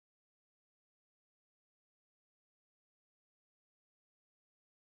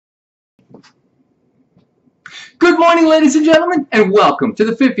Good morning, ladies and gentlemen, and welcome to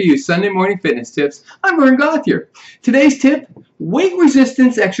the Fit For You Sunday Morning Fitness Tips. I'm Vern Gauthier. Today's tip, weight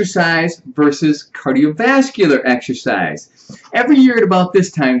resistance exercise versus cardiovascular exercise. Every year at about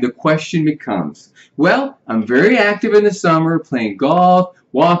this time, the question becomes, well, I'm very active in the summer, playing golf,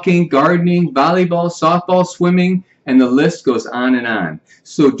 walking, gardening, volleyball, softball, swimming, and the list goes on and on.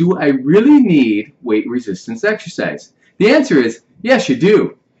 So do I really need weight resistance exercise? The answer is, yes, you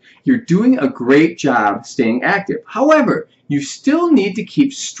do. You're doing a great job staying active. However, you still need to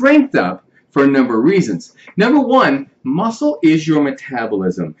keep strength up for a number of reasons. Number one, muscle is your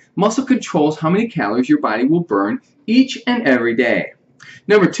metabolism. Muscle controls how many calories your body will burn each and every day.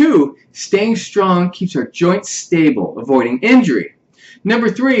 Number two, staying strong keeps our joints stable, avoiding injury.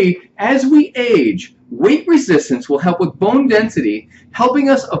 Number three, as we age, weight resistance will help with bone density, helping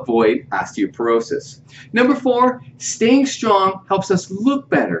us avoid osteoporosis. Number four, staying strong helps us look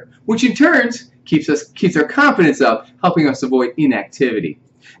better, which in turn keeps our confidence up, helping us avoid inactivity.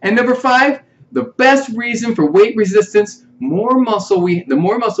 And number five, the best reason for weight resistance, the more muscle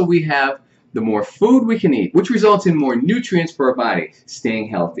we have, the more food we can eat, which results in more nutrients for our body, staying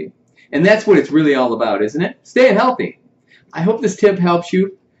healthy. And that's what it's really all about, isn't it? Staying healthy. I hope this tip helps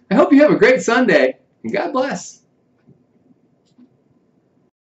you. I hope you have a great Sunday, and God bless.